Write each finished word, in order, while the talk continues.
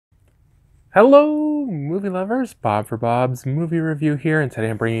Hello, movie lovers. Bob for Bob's Movie Review here, and today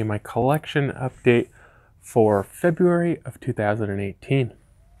I'm bringing you my collection update for February of 2018.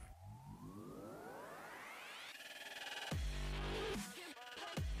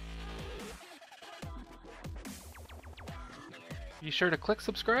 Be sure to click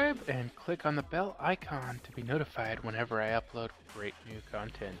subscribe and click on the bell icon to be notified whenever I upload great new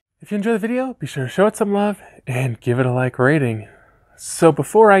content. If you enjoy the video, be sure to show it some love and give it a like rating. So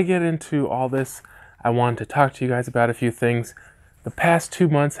before I get into all this, I wanted to talk to you guys about a few things. The past 2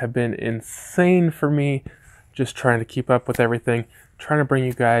 months have been insane for me, just trying to keep up with everything, trying to bring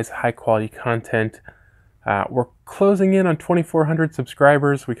you guys high quality content. We're closing in on 2,400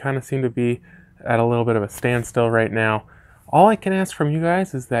 subscribers. We kind of seem to be at a little bit of a standstill right now. All I can ask from you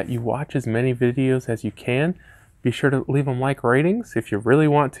guys is that you watch as many videos as you can. Be sure to leave them like ratings. If you really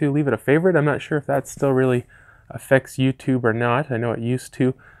want to, leave it a favorite. I'm not sure if that still really affects YouTube or not. I know it used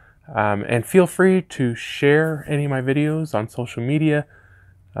to. And feel free to share any of my videos on social media.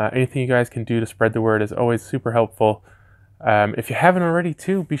 Anything you guys can do to spread the word is always super helpful. If you haven't already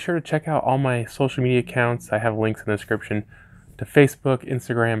too, be sure to check out all my social media accounts. I have links in the description to Facebook,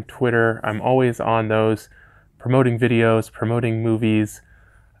 Instagram, Twitter. I'm always on those, promoting videos, promoting movies,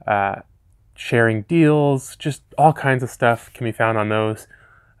 sharing deals, just all kinds of stuff can be found on those.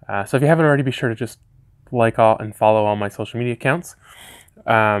 So if you haven't already, be sure to just like all and follow all my social media accounts.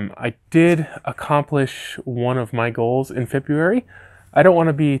 I did accomplish one of my goals in February. I don't want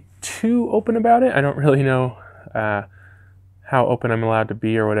to be too open about it. I don't really know how open I'm allowed to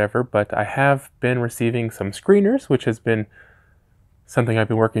be or whatever, but I have been receiving some screeners, which has been something I've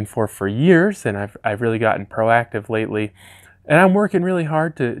been working for years, and I've really gotten proactive lately. And I'm working really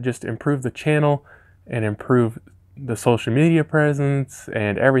hard to just improve the channel and improve the social media presence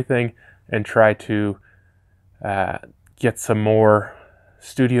and everything, and try to get some more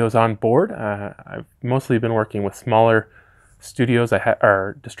studios on board. I've mostly been working with smaller studios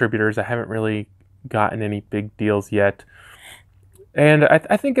or distributors. I haven't really gotten any big deals yet. And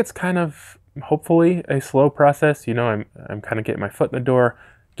I think it's kind of, hopefully, a slow process. You know, I'm kind of getting my foot in the door,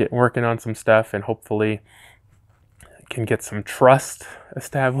 getting working on some stuff, and hopefully can get some trust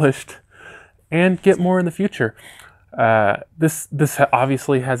established and get more in the future. This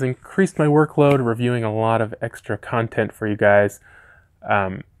obviously has increased my workload, reviewing a lot of extra content for you guys.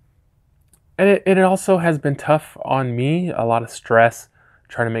 And it also has been tough on me, a lot of stress,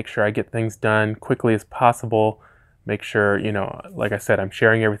 trying to make sure I get things done quickly as possible. Make sure, you know, like I said, I'm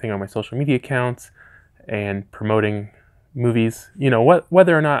sharing everything on my social media accounts and promoting movies. You know,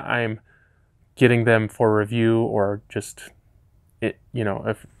 whether or not I'm getting them for review or just it, you know,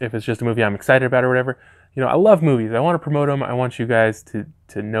 if it's just a movie I'm excited about or whatever. You know, I love movies. I want to promote them. I want you guys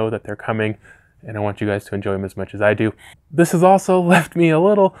to know that they're coming, and I want you guys to enjoy them as much as I do. This has also left me a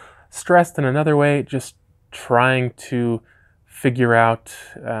little stressed in another way, just trying to figure out,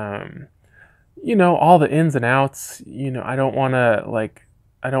 you know, all the ins and outs. You know, I don't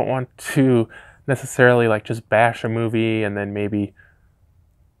want to necessarily like just bash a movie and then maybe,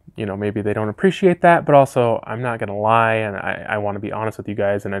 you know, maybe they don't appreciate that, but also I'm not going to lie, and I want to be honest with you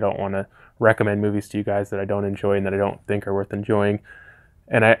guys, and I don't want to recommend movies to you guys that I don't enjoy and that I don't think are worth enjoying.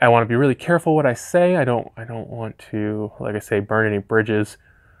 And I want to be really careful what I say. I don't want to, like I say, burn any bridges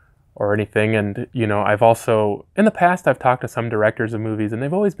or anything. And, you know, I've also, in the past, I've talked to some directors of movies, and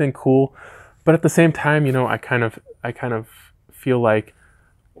they've always been cool. But at the same time, you know, I kind of feel like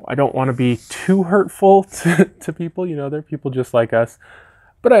I don't want to be too hurtful to people. You know, they're people just like us.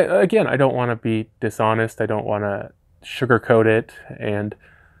 But I don't want to be dishonest. I don't want to sugarcoat it. And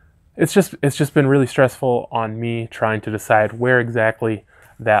it's just been really stressful on me trying to decide where exactly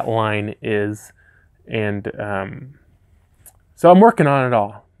that line is. And so I'm working on it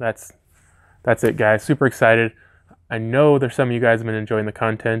all. That's it, guys. Super excited. I know there's some of you guys have been enjoying the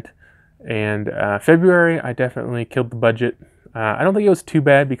content. And February, I definitely killed the budget. I don't think it was too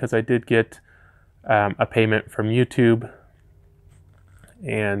bad because I did get a payment from YouTube.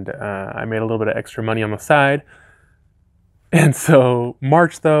 And I made a little bit of extra money on the side. And so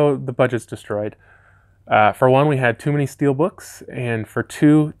March, though, the budget's destroyed. For one, we had too many Steelbooks, and for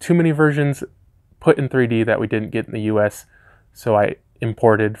two, too many versions put in 3D that we didn't get in the US. So I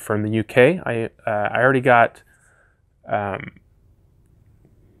imported from the UK. I already got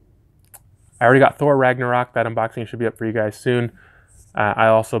Thor Ragnarok. That unboxing should be up for you guys soon.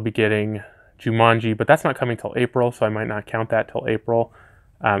 I'll also be getting Jumanji, but that's not coming till April, so I might not count that till April.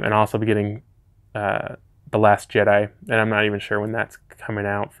 And I'll also be getting The Last Jedi, and I'm not even sure when that's coming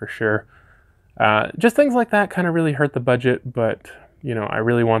out for sure. Just things like that kind of really hurt the budget, but, you know, I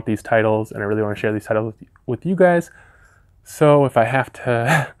really want these titles, and I really want to share these titles with you guys. So if I have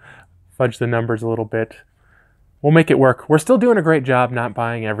fudge the numbers a little bit. We'll make it work. We're still doing a great job not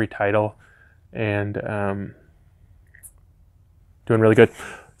buying every title, and doing really good.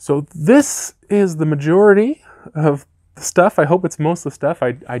 So this is the majority of the stuff. I hope it's most of the stuff.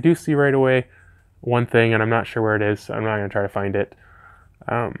 I do see right away one thing, and I'm not sure where it is, so I'm not going to try to find it.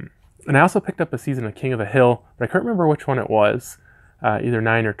 And I also picked up a season of King of the Hill, but I can't remember which one it was. Either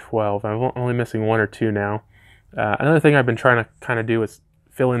 9 or 12. I'm only missing 1 or 2 now. Another thing I've been trying to kind of do is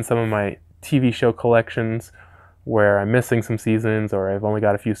fill in some of my TV show collections where I'm missing some seasons or I've only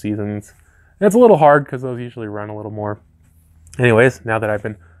got a few seasons. And it's a little hard because those usually run a little more. Anyways, now that I've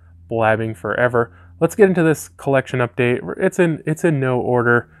been blabbing forever, let's get into this collection update. It's in no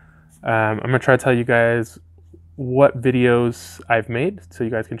order. I'm going to try to tell you guys what videos I've made, so you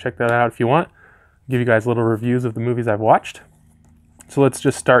guys can check that out if you want. Give you guys little reviews of the movies I've watched. So let's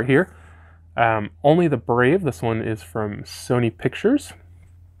just start here. Only the Brave. This one is from Sony Pictures.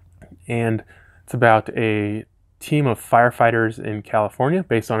 And it's about a team of firefighters in California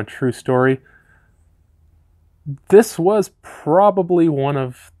based on a true story. This was probably one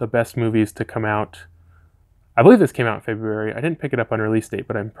of the best movies to come out. I believe this came out in February. I didn't pick it up on release date,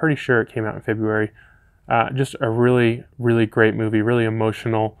 but I'm pretty sure it came out in February. Just a really, really great movie, really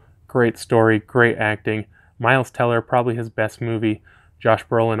emotional, great story, great acting. Miles Teller, probably his best movie. Josh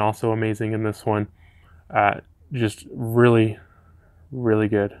Brolin, also amazing in this one. Just really, really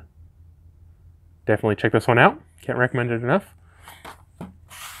good. Definitely check this one out. Can't recommend it enough.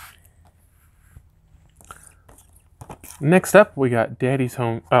 Next up, we got Daddy's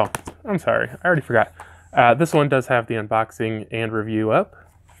Home. Oh, I'm sorry. I already forgot. This one does have the unboxing and review up.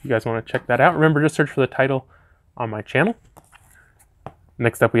 If you guys want to check that out, remember, just search for the title on my channel.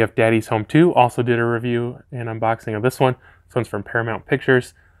 Next up, we have Daddy's Home 2. Also did a review and unboxing of this one. This one's from Paramount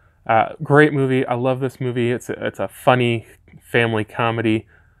Pictures. Great movie. I love this movie. It's a funny family comedy.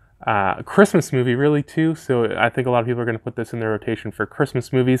 Christmas movie, really, too. So I think a lot of people are going to put this in their rotation for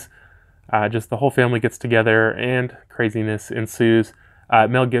Christmas movies. Just the whole family gets together and craziness ensues.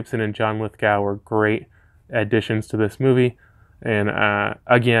 Mel Gibson and John Lithgow were great additions to this movie. And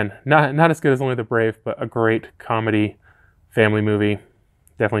again, not as good as Only the Brave, but a great comedy family movie.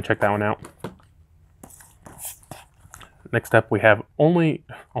 Definitely check that one out. Next up, we have Only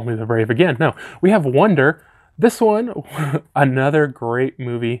the Brave again. No, we have Wonder. This one, another great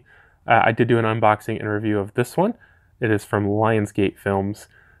movie. I did do an unboxing and review of this one. It is from Lionsgate Films.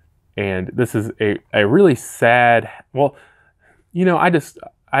 And this is a really sad, well, you know, I did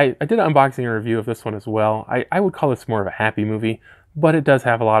an unboxing and review of this one as well. I would call this more of a happy movie, but it does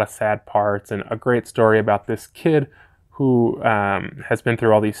have a lot of sad parts and a great story about this kid who has been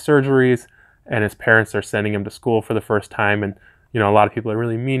through all these surgeries, and his parents are sending him to school for the first time. And, you know, a lot of people are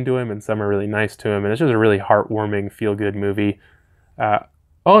really mean to him and some are really nice to him. And it's just a really heartwarming, feel-good movie.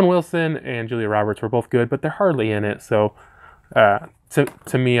 Owen Wilson and Julia Roberts were both good, but they're hardly in it. So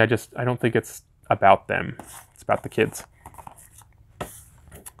to me, I don't think it's about them. It's about the kids.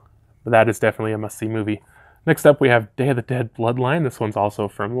 But that is definitely a must-see movie. Next up, we have Day of the Dead Bloodline. This one's also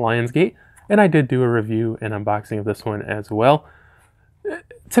from Lionsgate. And I did do a review and unboxing of this one as well.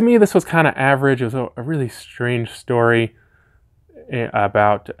 To me, this was kind of average. It was a really strange story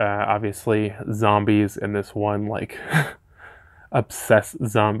about, obviously, zombies and this one, like, obsessed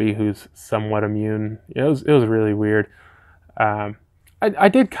zombie who's somewhat immune. It was really weird. I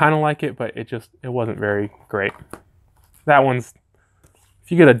did kind of like it, but it wasn't very great. That one's,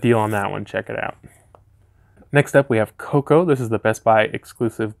 if you get a deal on that one, check it out. Next up, we have Coco. This is the Best Buy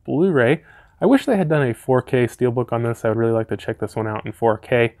exclusive Blu-ray. I wish they had done a 4K Steelbook on this. I would really like to check this one out in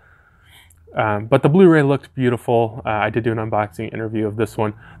 4K. But the Blu-ray looked beautiful. I did do an unboxing interview of this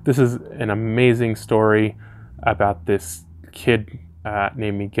one. This is an amazing story about this kid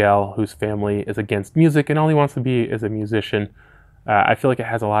named Miguel, whose family is against music, and all he wants to be is a musician. I feel like it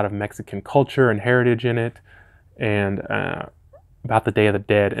has a lot of Mexican culture and heritage in it, and about the Day of the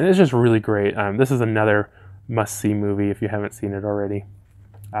Dead, and it's just really great. This is another must-see movie if you haven't seen it already.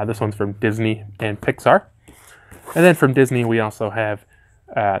 This one's from Disney and Pixar. And then from Disney, we also have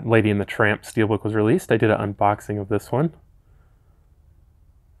Lady and the Tramp. Steelbook was released. I did an unboxing of this one.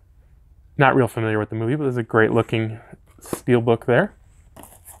 Not real familiar with the movie, but there's a great looking Steelbook there.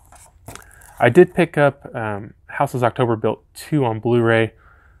 I did pick up Houses October Built 2 on Blu-ray.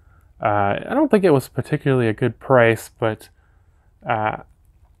 I don't think it was particularly a good price, but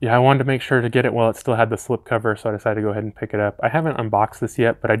yeah, I wanted to make sure to get it while it still had the slipcover, so I decided to go ahead and pick it up. I haven't unboxed this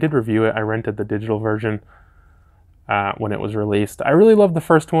yet, but I did review it. I rented the digital version when it was released. I really loved the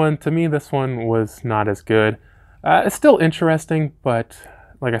first one. To me, this one was not as good. It's still interesting, but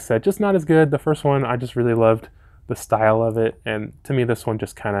like I said, just not as good. The first one, I just really loved the style of it, and to me, this one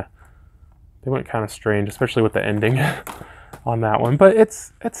just kind of They went kind of strange, especially with the ending on that one. But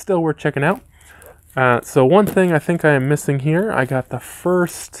it's still worth checking out. So one thing I think I am missing here, I got the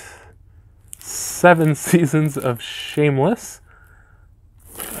first 7 seasons of Shameless.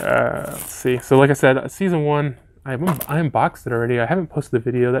 Let's see. So like I said, season 1, I unboxed it already. I haven't posted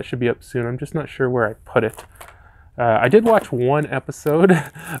the video. That should be up soon. I'm just not sure where I put it. I did watch 1 episode.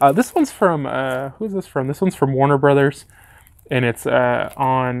 This one's from, who's this from? This one's from Warner Brothers. And it's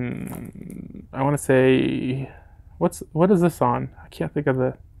on, I want to say, what is this on? I can't think of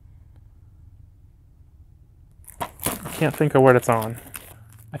what it's on.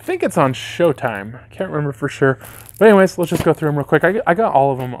 I think it's on Showtime. I can't remember for sure. But anyways, let's just go through them real quick. I got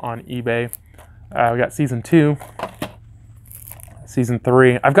all of them on eBay. We got season 2, season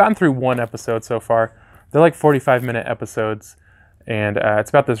 3. I've gotten through 1 episode so far. They're like 45-minute episodes. And it's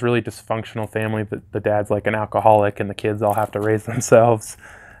about this really dysfunctional family. The dad's like an alcoholic and the kids all have to raise themselves.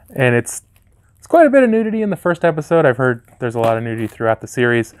 And it's quite a bit of nudity in the first episode. I've heard there's a lot of nudity throughout the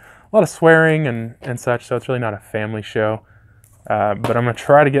series. A lot of swearing and such, so it's really not a family show. But I'm going to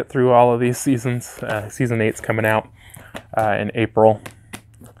try to get through all of these seasons. Season 8's coming out in April.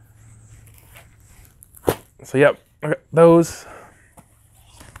 So yep, those.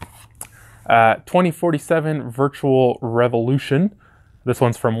 2047 Virtual Revolution. This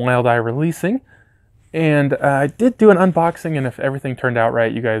one's from Wild Eye Releasing. And I did do an unboxing, and if everything turned out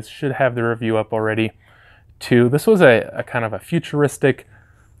right, you guys should have the review up already too. This was a kind of a futuristic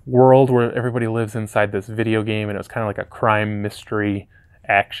world where everybody lives inside this video game, and it was kind of like a crime, mystery,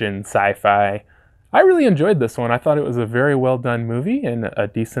 action, sci-fi. I really enjoyed this one. I thought it was a very well done movie and a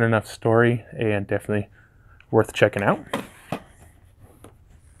decent enough story, and definitely worth checking out.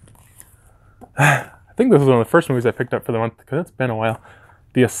 I think this was one of the first movies I picked up for the month because it's been a while.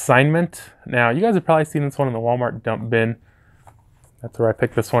 The Assignment. Now, you guys have probably seen this one in the Walmart dump bin. That's where I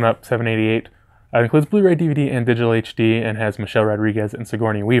picked this one up, $7.88. It includes Blu-ray, DVD, and digital HD, and has Michelle Rodriguez and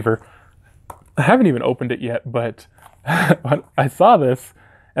Sigourney Weaver. I haven't even opened it yet, but I saw this,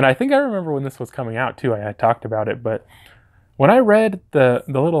 and I think I remember when this was coming out too. I talked about it, but when I read the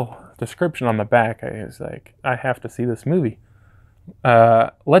little description on the back, I was like, I have to see this movie.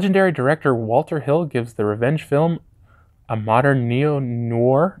 Legendary director Walter Hill gives the revenge film a modern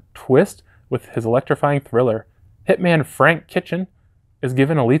neo-noir twist with his electrifying thriller. Hitman Frank Kitchen is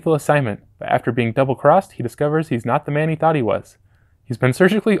given a lethal assignment, but after being double-crossed, he discovers he's not the man he thought he was. He's been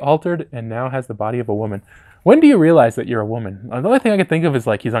surgically altered and now has the body of a woman. When do you realize that you're a woman? The only thing I can think of is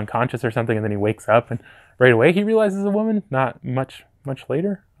like he's unconscious or something and then he wakes up and right away he realizes a woman. Not much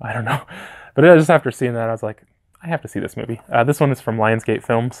later. I don't know. But just after seeing that, I was like, I have to see this movie. This one is from Lionsgate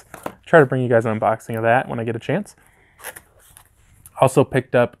Films. Try to bring you guys an unboxing of that when I get a chance. Also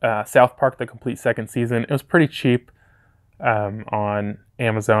picked up South Park, the complete 2nd season. It was pretty cheap on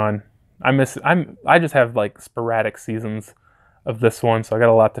Amazon. I just have like sporadic seasons of this one, so I got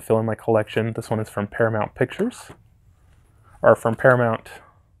a lot to fill in my collection. This one is from Paramount Pictures. Or from Paramount.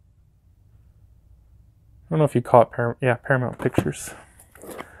 I don't know if you call it Paramount Pictures.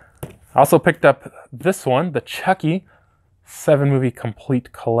 I also picked up this one, the Chucky 7-movie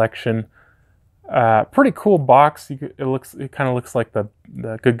complete collection. Pretty cool box. It kind of looks like the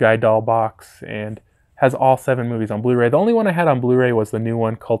Good Guy doll box, and has all 7 movies on Blu-ray. The only one I had on Blu-ray was the new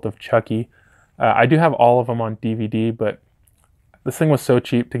one, Cult of Chucky. I do have all of them on DVD, but this thing was so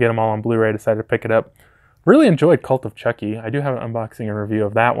cheap to get them all on Blu-ray, I decided to pick it up. Really enjoyed Cult of Chucky. I do have an unboxing and review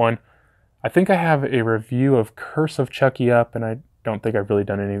of that one. I think I have a review of Curse of Chucky up, and I don't think I've really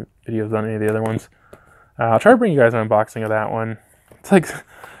done any videos on any of the other ones. I'll try to bring you guys an unboxing of that one. It's like,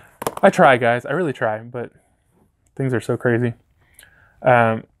 I try, guys. I really try, but things are so crazy.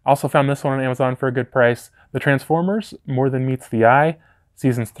 Also found this one on Amazon for a good price. The Transformers, More Than Meets the Eye,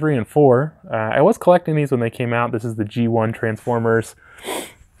 Seasons 3 and 4. I was collecting these when they came out. This is the G1 Transformers.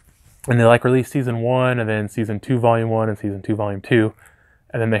 And they like released Season 1, and then Season 2 Volume 1, and Season 2 Volume 2.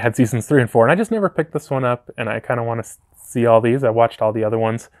 And then they had Seasons 3 and 4. And I just never picked this one up, and I kind of want to see all these. I watched all the other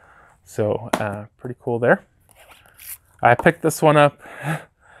ones. So, pretty cool there. I picked this one up.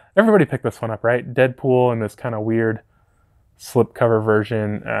 Everybody picked this one up, right? Deadpool in this kind of weird slipcover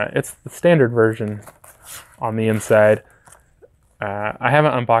version. It's the standard version on the inside. I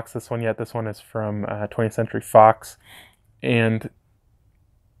haven't unboxed this one yet. This one is from 20th Century Fox. And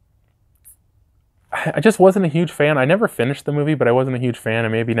I just wasn't a huge fan. I never finished the movie, but I wasn't a huge fan.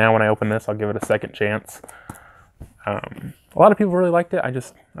 And maybe now when I open this, I'll give it a second chance. A lot of people really liked it. I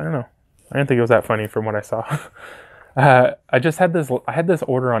don't know. I didn't think it was that funny from what I saw. I had this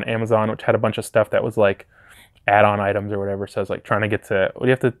order on Amazon, which had a bunch of stuff that was like add-on items or whatever. So I was like trying to get to, what do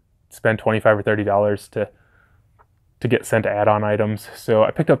you have to spend $25 or $30 to get sent add-on items. So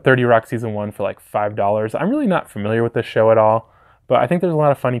I picked up 30 Rock Season 1 for like $5. I'm really not familiar with this show at all, but I think there's a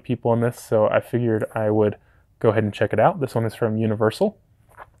lot of funny people in this, so I figured I would go ahead and check it out. This one is from Universal.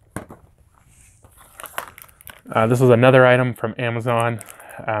 This was another item from Amazon,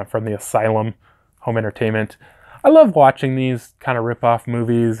 from the Asylum Home Entertainment. I love watching these kind of rip-off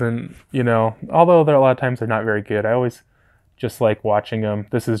movies, and, you know, although a lot of times they're not very good, I always just like watching them.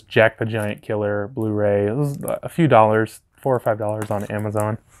 This is Jack the Giant Killer Blu-ray. It was a few dollars, $4 or $5 on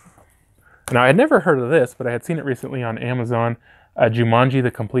Amazon. Now, I had never heard of this, but I had seen it recently on Amazon. Jumanji,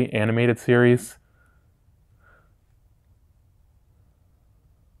 the complete animated series.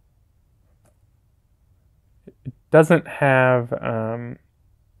 It doesn't have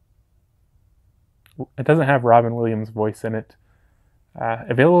Robin Williams' voice in it.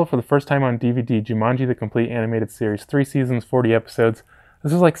 Available for the first time on DVD, Jumanji, the complete animated series. 3 seasons, 40 episodes.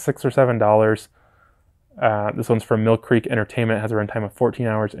 This was like $6 or $7. This one's from Mill Creek Entertainment. It has a runtime of 14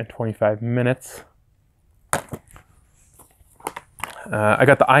 hours and 25 minutes. I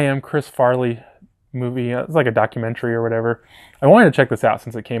got the I Am Chris Farley movie. It's like a documentary or whatever. I wanted to check this out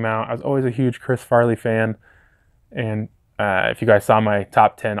since it came out. I was always a huge Chris Farley fan. And if you guys saw my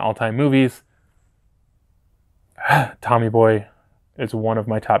top 10 all-time movies, Tommy Boy is one of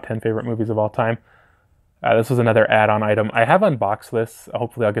my top 10 favorite movies of all time. This was another add-on item. I have unboxed this.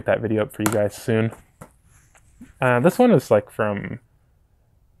 Hopefully I'll get that video up for you guys soon. This one is like from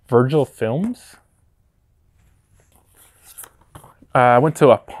Virgil Films. I went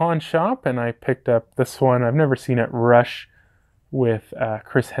to a pawn shop and I picked up this one. I've never seen it, Rush, with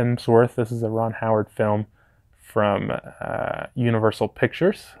Chris Hemsworth. This is a Ron Howard film from Universal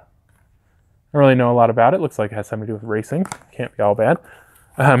Pictures. I don't really know a lot about it. Looks like it has something to do with racing. Can't be all bad.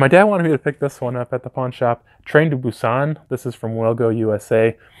 My dad wanted me to pick this one up at the pawn shop. Train to Busan. This is from Welgo,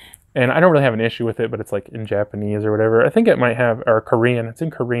 USA. And I don't really have an issue with it, but it's like in Japanese or whatever. I think it might have, or Korean. It's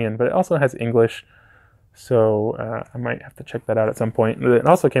in Korean, but it also has English. So I might have to check that out at some point. It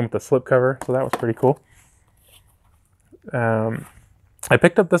also came with a slipcover, so that was pretty cool. I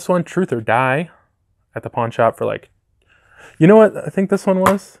picked up this one, Truth or Die, at the pawn shop for like, you know what I think this one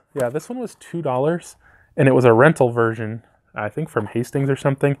was? Yeah, this one was $2, and it was a rental version, I think from Hastings or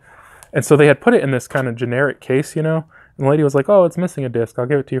something. And so they had put it in this kind of generic case, you know, and the lady was like, oh, it's missing a disc. I'll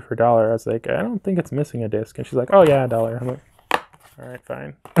give it to you for $1. I was like, I don't think it's missing a disc. And she's like, oh yeah, $1. I'm like, all right,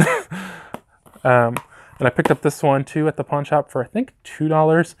 fine. And I picked up this one too at the pawn shop for I think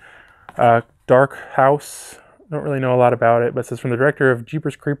 $2. Dark House. I don't really know a lot about it, but it says from the director of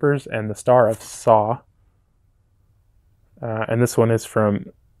Jeepers Creepers and the star of Saw. And this one is from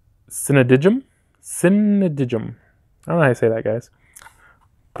Cinedigm. Cinedigm. I don't know how you say that, guys.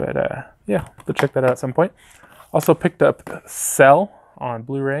 But yeah, we'll check that out at some point. Also picked up Cell on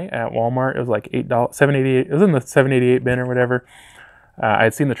Blu-ray at Walmart. It was like $8, $7.88. It was in the $7.88 bin or whatever. I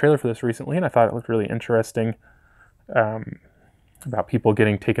had seen the trailer for this recently, and I thought it looked really interesting. About people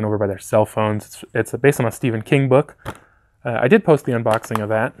getting taken over by their cell phones. It's based on a Stephen King book. I did post the unboxing of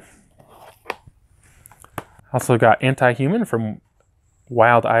that. Also got Antihuman from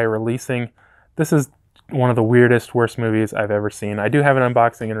Wild Eye Releasing. This is one of the weirdest, worst movies I've ever seen. I do have an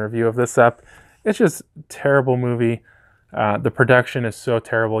unboxing and review of this up. It's just a terrible movie. The production is so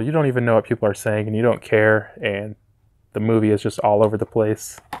terrible. You don't even know what people are saying, and you don't care, and the movie is just all over the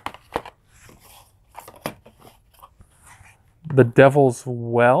place. The Devil's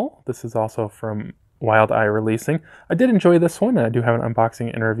Well. This is also from Wild Eye Releasing. I did enjoy this one. I do have an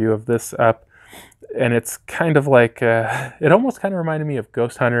unboxing and review of this up. And it's kind of like, it almost kind of reminded me of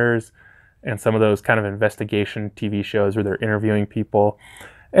Ghost Hunters and some of those kind of investigation TV shows where they're interviewing people.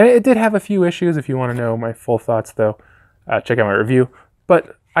 And it did have a few issues. If you want to know my full thoughts, though, check out my review.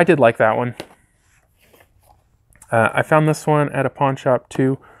 But I did like that one. I found this one at a pawn shop,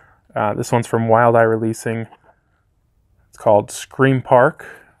 too. This one's from Wild Eye Releasing. It's called Scream Park.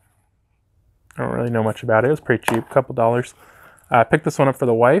 I don't really know much about it. It was pretty cheap, a couple dollars. I picked this one up for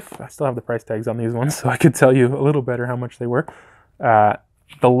the wife. I still have the price tags on these ones, so I could tell you a little better how much they were. The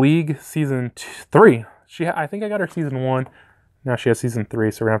League Season 3. I think I got her Season 1. Now she has Season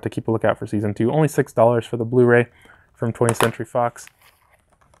 3, so we're going to have to keep a lookout for Season 2. Only $6 for the Blu-ray from 20th Century Fox.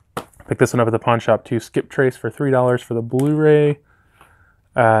 Picked this one up at the pawn shop, too. Skip Trace for $3 for the Blu-ray.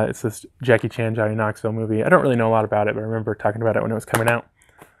 It's this Jackie Chan, Johnny Knoxville movie. I don't really know a lot about it, but I remember talking about it when it was coming out.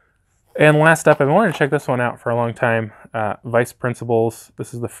 And last up, I've been wanting to check this one out for a long time. Vice Principals.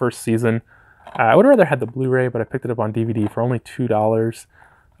 This is the first season. I would have rather had the Blu-ray, but I picked it up on DVD for only $2.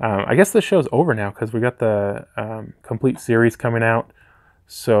 I guess this show's over now because we got the complete series coming out.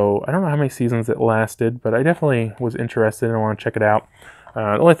 So I don't know how many seasons it lasted, but I definitely was interested and I want to check it out.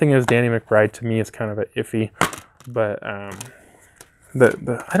 The only thing is Danny McBride to me is kind of an iffy. But I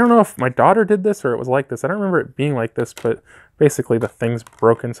don't know if my daughter did this or it was like this. I don't remember it being like this, but basically the thing's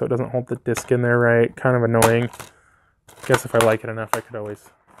broken, so it doesn't hold the disc in there right. Kind of annoying. I guess if I like it enough, I could always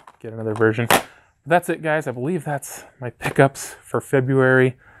get another version. But that's it, guys. I believe that's my pickups for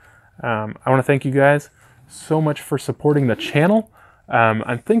February. I want to thank you guys so much for supporting the channel.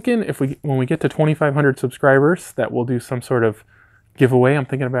 I'm thinking when we get to 2,500 subscribers, that we'll do some sort of giveaway. I'm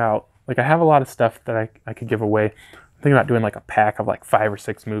thinking about, like, I have a lot of stuff that I could give away. I'm thinking about doing like a pack of like 5 or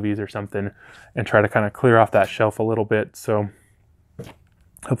 6 movies or something and try to kind of clear off that shelf a little bit. So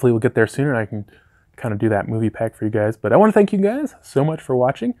hopefully we'll get there sooner and I can kind of do that movie pack for you guys. But I want to thank you guys so much for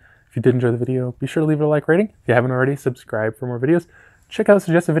watching. If you did enjoy the video, be sure to leave it a like rating. If you haven't already, subscribe for more videos. Check out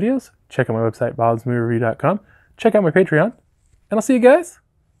suggested videos. Check out my website, BobsMovieReview.com. Check out my Patreon. And I'll see you guys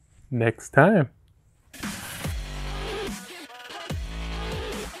next time.